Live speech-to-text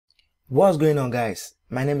What's going on, guys?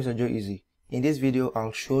 My name is Ojo Easy. In this video,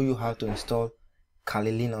 I'll show you how to install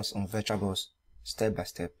Kali Linux on VirtualBox step by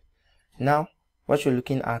step. Now, what you're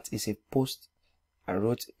looking at is a post I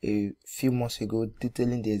wrote a few months ago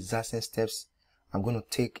detailing the exact same steps I'm going to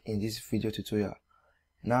take in this video tutorial.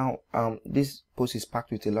 Now, this post is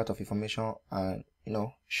packed with a lot of information and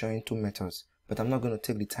showing two methods, but I'm not going to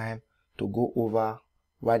take the time to go over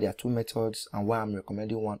why there are two methods and why I'm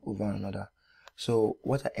recommending one over another. So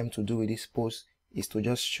what I aim to do with this post is to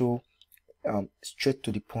just show straight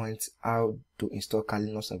to the point how to install Kali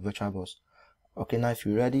Linux on VirtualBox. Okay, now if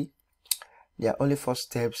you're ready, there are only 4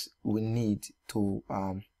 steps we need to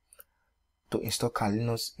install Kali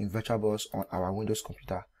Linux in VirtualBox on our Windows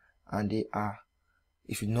computer, and they are: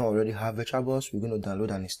 if you don't already have VirtualBox, we're going to download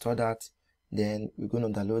and install that. Then we're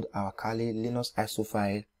going to download our Kali Linux ISO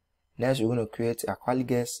file. Next, we're going to create a Kali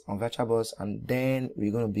guest on VirtualBox, and then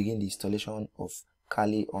we're going to begin the installation of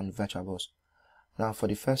Kali on VirtualBox. Now, for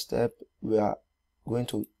the first step, we are going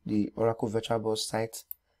to the Oracle VirtualBox site,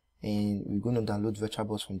 and we're going to download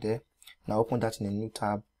VirtualBox from there. Now, open that in a new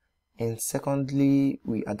tab. And secondly,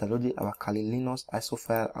 we are downloading our Kali Linux ISO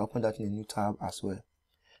file. I'll open that in a new tab as well.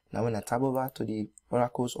 Now, when I tab over to the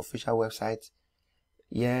Oracle's official website,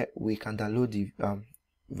 here we can download the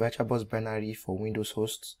VirtualBox binary for Windows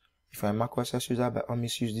hosts. If you're a macOS user, by all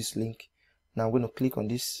means use this link. Now I'm going to click on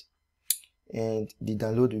this and the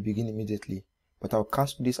download will begin immediately. But I'll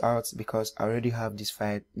cancel this out because I already have this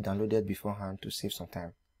file downloaded beforehand to save some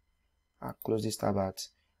time. I'll close this tab out.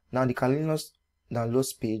 Now the Kali Linux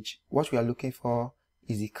downloads page, what we are looking for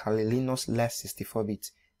is the Kali Linux Lite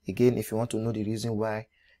 64-bit. Again, if you want to know the reason why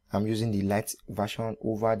I'm using the Lite version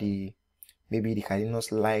over the Kali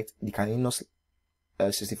Linux Lite, the Kali Linux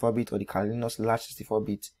 64-bit or the Kali Linux Lite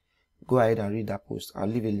 64-bit, go ahead and read that post. I'll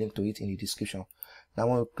leave a link to it in the description. Now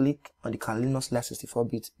when you click on the Kali Linux Lite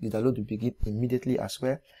 64-bit, the download will begin immediately as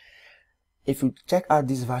well. If you check out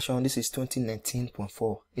this version, this is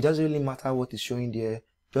 2019.4. It doesn't really matter what is showing there.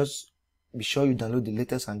 Just be sure you download the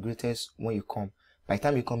latest and greatest when you come. By the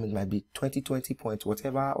time you come, it might be 2020 point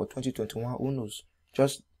whatever or 2021, who knows.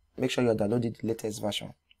 Just make sure you're downloading the latest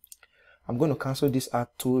version. I'm going to cancel this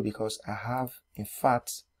out too because I have, in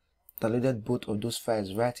fact, downloaded both of those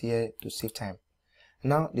files right here to save time.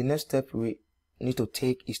 Now the next step we need to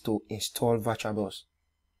take is to install VirtualBox.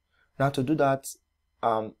 Now to do that,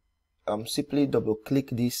 simply double click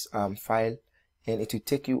this file and it will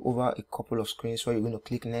take you over a couple of screens where you're going to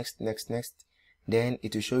click next. Then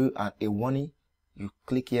it will show you a warning. You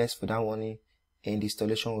click yes for that warning and the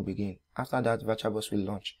installation will begin. After that, VirtualBox will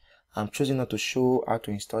launch. I'm choosing not to show how to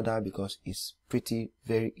install that because it's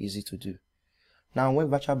very easy to do. Now, when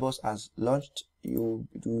VirtualBox has launched, you will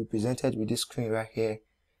be presented with this screen right here,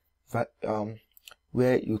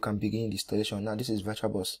 where you can begin the installation. Now, this is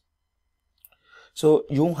VirtualBox. So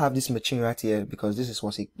you won't have this machine right here because this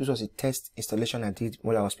was a test installation I did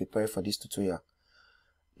while I was preparing for this tutorial.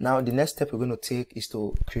 Now, the next step we're going to take is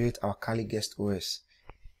to create our Kali guest OS.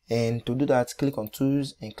 And to do that, click on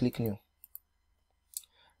Tools and click New.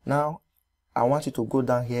 Now, I want you to go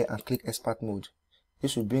down here and click Expert Mode.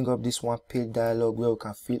 This will bring up this one-page dialog where we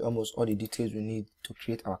can fill almost all the details we need to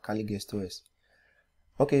create our Kali guest OS.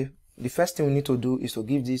 Okay, the first thing we need to do is to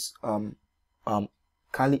give this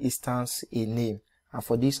Kali instance a name, and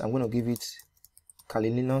for this I'm going to give it Kali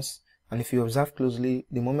Linux. And if you observe closely,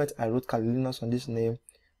 the moment I wrote Kali Linux on this name,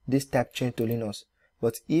 this type changed to Linux.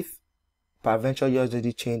 But if peradventure yours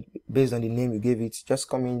already changed based on the name you gave it, just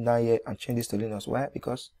come in down here and change this to Linux. Why?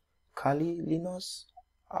 Because Kali Linux,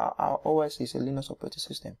 our OS is a Linux operating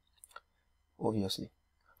system, obviously.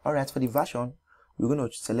 Alright, for the version, we're going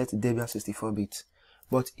to select Debian 64-bit.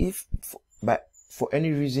 But if for any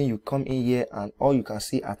reason you come in here and all you can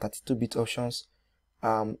see are 32-bit options,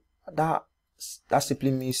 that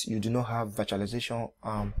simply means you do not have virtualization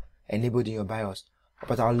enabled in your BIOS.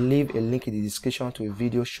 But I'll leave a link in the description to a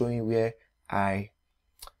video showing where I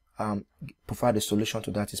provide a solution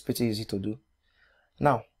to that. It's pretty easy to do.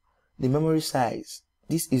 Now, the memory size.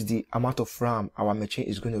 This is the amount of RAM our machine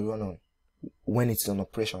is going to run on when it's on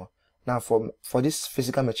operation. Now for this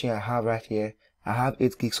physical machine I have right here, I have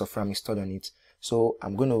 8 gigs of RAM installed on it. So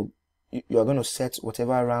you are going to set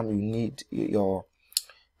whatever RAM you need your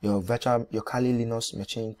Kali Linux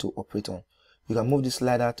machine to operate on. You can move this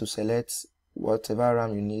slider to select whatever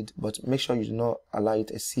RAM you need, but make sure you do not allow it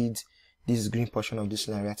to exceed this green portion of this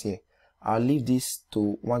line right here. I'll leave this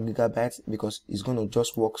to 1 GB because it's going to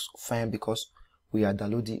just work fine because we are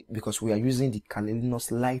using the Kali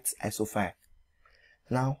Linux Lite ISO file.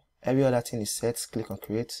 Now every other thing is set. Click on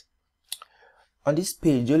Create. On this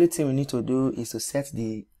page, the only thing we need to do is to set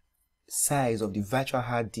the size of the virtual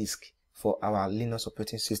hard disk for our Linux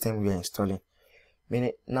operating system we are installing.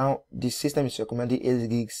 Meaning now the system is recommending 8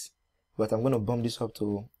 gigs, but I'm going to bump this up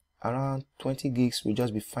to around 20 gigs will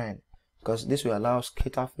just be fine, because this will allow us to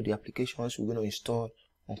cater for the applications we're going to install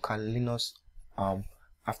on Kali Linux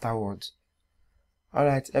afterwards.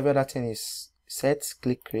 Alright, every other thing is set,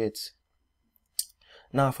 click create.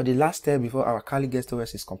 Now for the last step before our Kali guest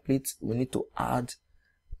OS is complete, we need to add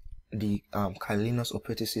the Kali Linux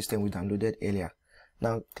operating system we downloaded earlier.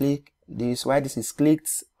 Now click this, while this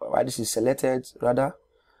is selected, rather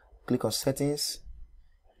click on settings,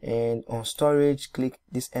 and on storage click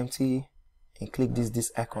this empty and click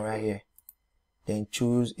this icon right here, then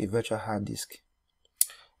choose a virtual hard disk.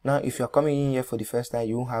 Now if you're coming in here for the first time,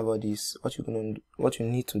 you won't have all this. What you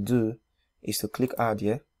need to do is to click add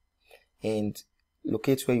here and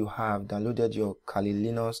locate where you have downloaded your Kali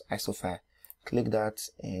Linux ISO file. Click that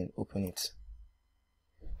and open it,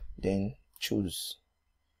 then choose.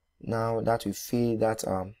 Now that will fill that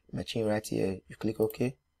machine right here. You click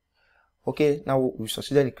OK. Okay, now we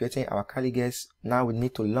succeeded in creating our Kali guest. Now we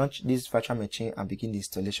need to launch this virtual machine and begin the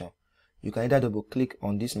installation. You can either double click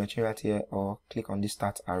on this machine right here or click on this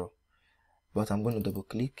start arrow, but I'm going to double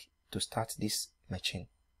click to start this machine.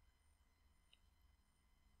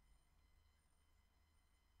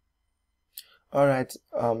 Alright,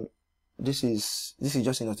 this is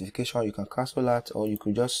just a notification. You can cancel that, or you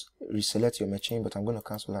could just reselect your machine, but I'm going to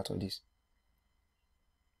cancel out of this.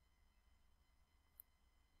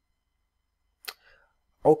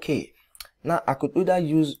 Okay, now I could either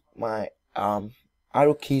use my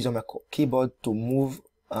arrow keys on my keyboard to move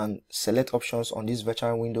and select options on this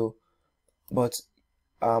virtual window, but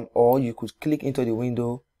or you could click into the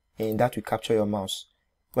window and that will capture your mouse.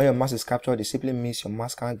 When your mouse is captured, it simply means your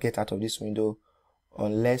mouse can't get out of this window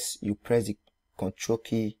unless you press the control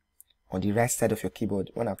key on the right side of your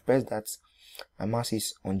keyboard. When I press that, my mouse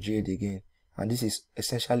is on jade again, and this is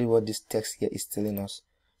essentially what this text here is telling us.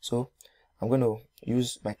 So I'm going to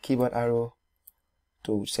use my keyboard arrow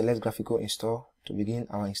to select graphical install to begin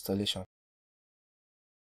our installation.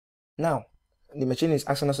 Now the machine is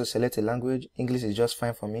asking us to select a language. English is just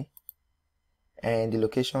fine for me, and the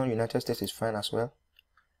location United States is fine as well,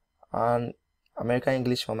 and American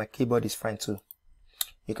English for my keyboard is fine too.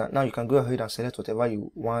 You can go ahead and select whatever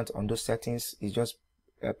you want on those settings. It's just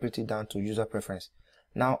pretty down to user preference.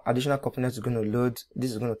 Now additional components is going to load.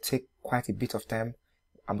 This is going to take quite a bit of time.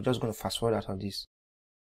 I'm just going to fast forward out of this.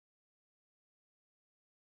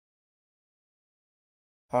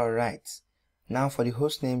 Alright, now for the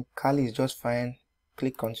host name, Kali is just fine.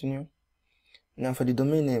 Click continue. Now for the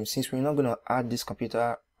domain name, since we're not going to add this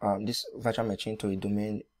computer, this virtual machine to a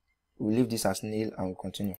domain, we'll leave this as nil and we'll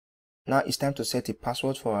continue. Now it's time to set a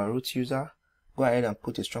password for our root user. Go ahead and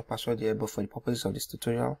put a strong password here, but for the purposes of this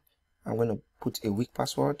tutorial, I'm going to put a weak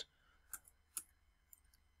password.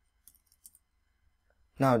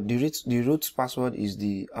 Now the root password is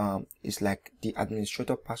is like the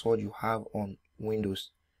administrator password you have on Windows.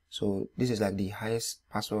 So this is like the highest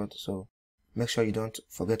password. So make sure you don't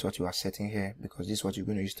forget what you are setting here, because this is what you're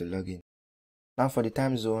going to use to log in. Now for the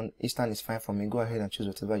time zone, Eastern is fine for me. Go ahead and choose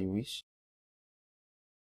whatever you wish.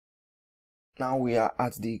 Now we are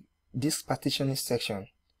at the disk partitioning section.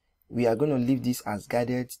 We are going to leave this as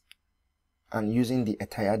guided and using the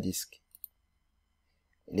entire disk.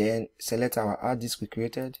 Then select our hard disk we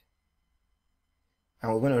created,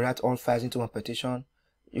 and we're going to write all files into one partition.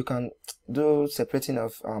 You can do separating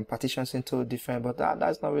of partitions into different, but that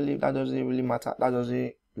doesn't really matter. That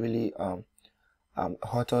doesn't really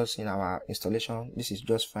hurt us in our installation. This is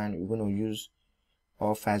just fine. We're going to use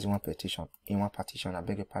all files in one partition. I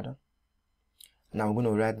beg your pardon. Now we're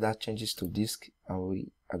going to write that changes to disk, and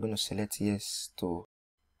we are going to select yes to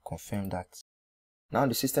confirm that. Now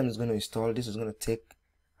the system is going to install. This is going to take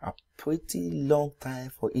a pretty long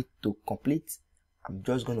time for it to complete. I'm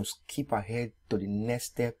just going to skip ahead to the next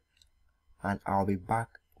step, and I'll be back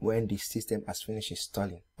when the system has finished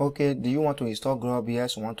installing. Okay, do you want to install Grub?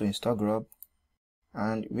 Yes, we want to install Grub.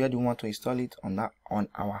 And where do you want to install it? On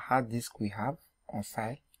our hard disk we have on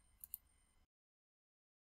file.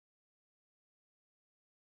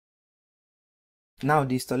 Now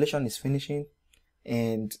the installation is finishing,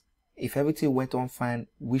 and if everything went on fine,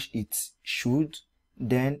 which it should,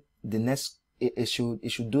 then the next it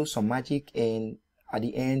should do some magic, and at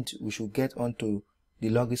the end we should get onto the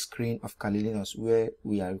login screen of Kali Linux, where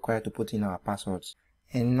we are required to put in our passwords.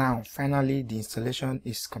 And now finally the installation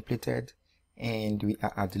is completed and we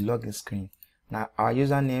are at the login screen. Now our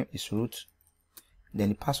username is root, then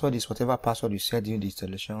the password is whatever password you set during the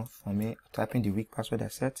installation. For me, typing the weak password I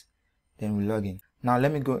set, then we log in. Now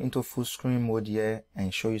let me go into full screen mode here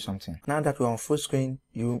and show you something. Now that we're on full screen,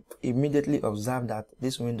 you immediately observe that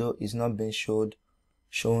this window is not being shown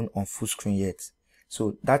on full screen yet.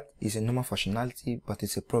 So that is a normal functionality, but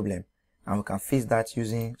it's a problem, and we can fix that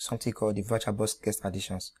using something called the VirtualBox guest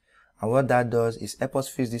additions. And what that does is help us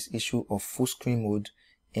fix this issue of full screen mode,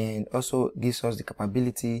 and also gives us the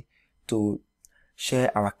capability to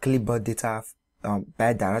share our clipboard data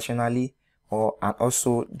bidirectionally, and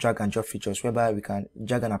also drag and drop features, whereby we can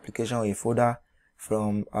drag an application or a folder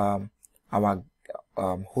from our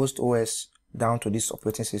host OS down to this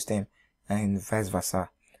operating system and vice versa.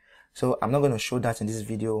 So I'm not going to show that in this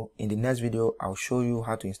video. In the next video, I'll show you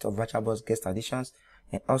how to install VirtualBox guest additions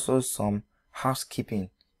and also some housekeeping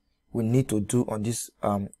we need to do on this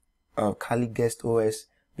Kali guest OS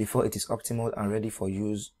before it is optimal and ready for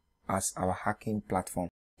use as our hacking platform.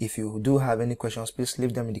 If you do have any questions, please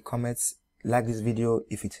leave them in the comments. Like this video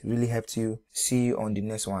if it really helped you. See you on the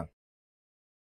next one.